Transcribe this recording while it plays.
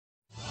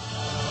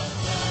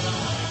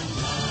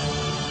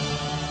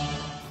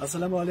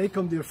Assalamu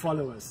alaikum, dear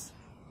followers.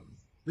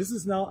 This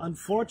is now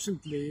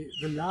unfortunately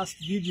the last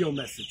video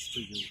message to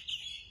you.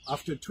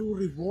 After 2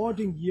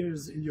 rewarding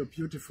years in your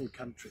beautiful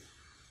country,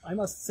 I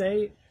must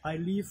say I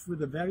leave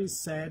with a very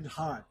sad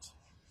heart.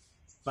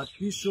 But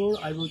be sure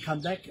I will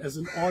come back as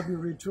an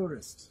ordinary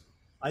tourist.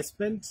 I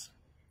spent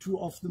 2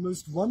 of the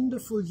most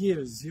wonderful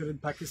years here in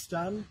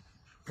Pakistan,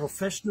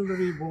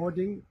 professionally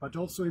rewarding, but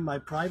also in my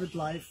private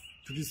life,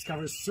 to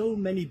discover so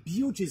many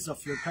beauties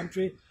of your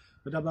country,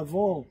 but above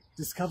all,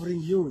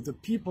 discovering you, the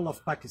people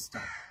of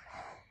Pakistan.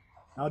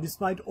 Now,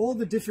 despite all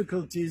the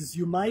difficulties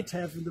you might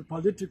have in the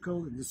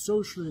political, in the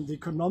social, in the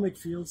economic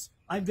fields,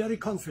 I'm very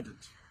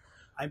confident.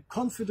 I'm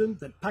confident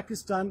that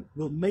Pakistan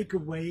will make a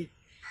way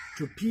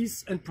to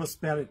peace and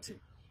prosperity.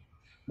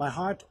 My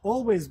heart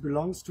always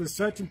belongs to a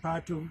certain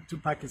part to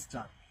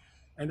Pakistan.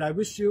 And I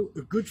wish you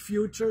a good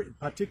future, in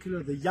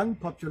particular the young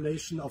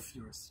population of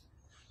yours.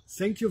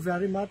 Thank you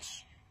very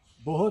much.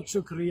 Bahut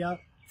shukriya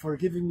for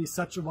giving me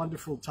such a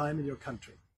wonderful time in your country.